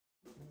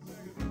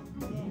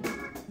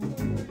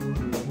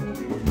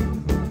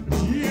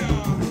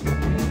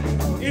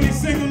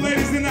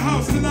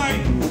house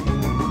tonight?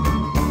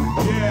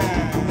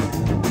 Yeah,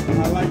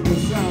 I like the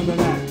sound of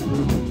that.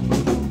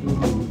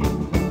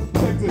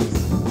 Check this.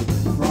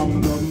 From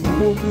the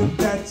moment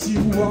that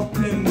you walked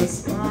in the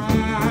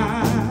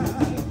sky,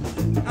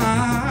 I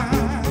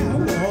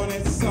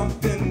wanted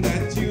something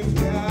that you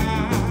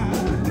got.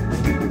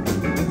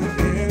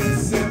 In a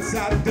sense,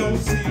 I don't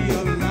see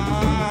a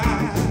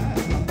lie,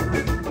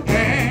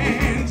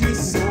 and you're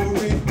so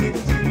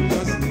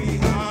ridiculously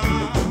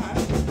high.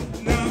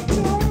 Now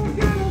don't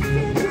get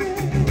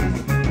offended,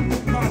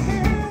 my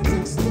hand's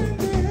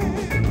extended.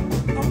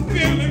 I'm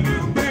feeling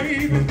you,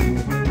 baby.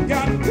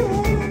 Got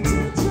good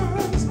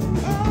intentions.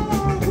 Oh,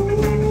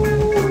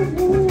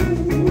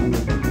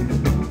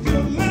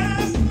 your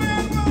last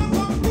man was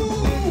a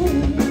fool,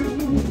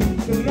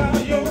 but now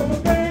you're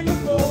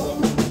available.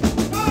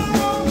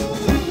 Oh,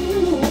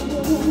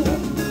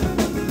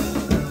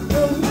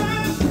 your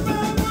last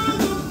man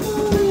was a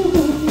fool.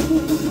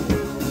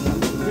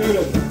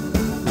 Good.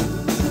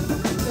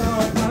 Now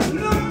I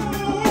know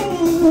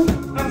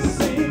I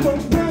seem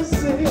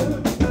aggressive,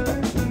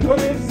 but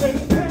it's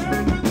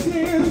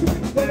imperative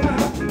that I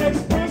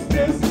express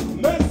this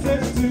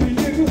message to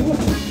you.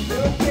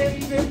 Your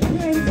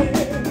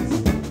independence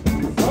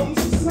from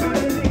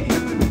society,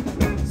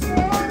 so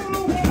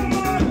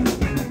woman,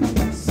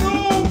 so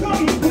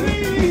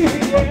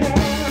complete, yeah.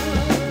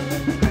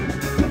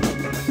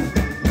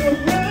 Your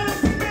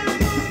last man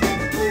was a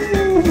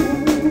fool,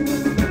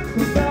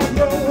 'cause now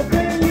you're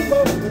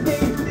available to me.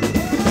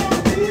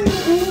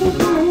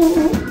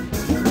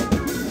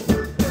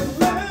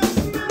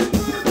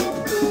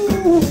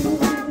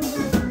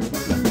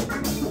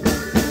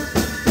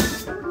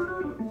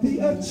 The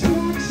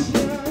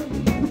attraction,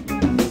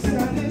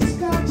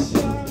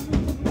 satisfaction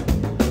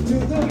to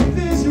the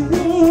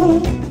visual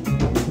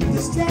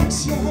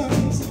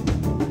distractions.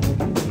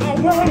 I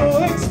want to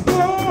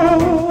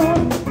explore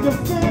your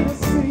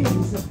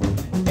fantasies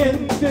in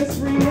this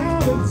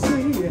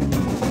reality.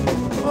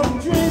 I'm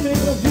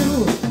dreaming of you.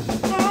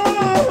 Oh,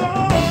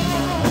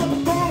 I'm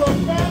gonna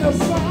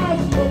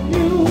fantasize of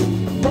you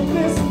from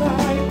this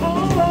night on.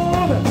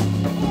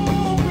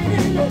 Oh,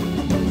 baby.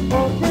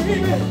 Oh,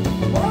 baby.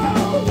 Oh,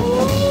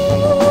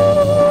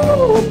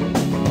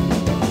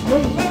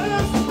 your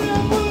last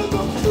man was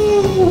a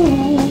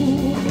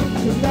fool,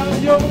 'cause now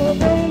you're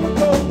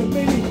available to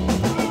me.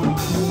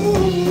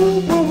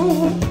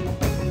 Oh,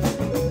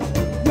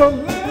 your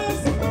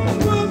last man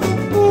was a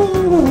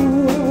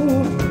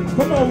fool.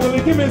 Come on,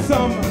 Willie, give me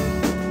some.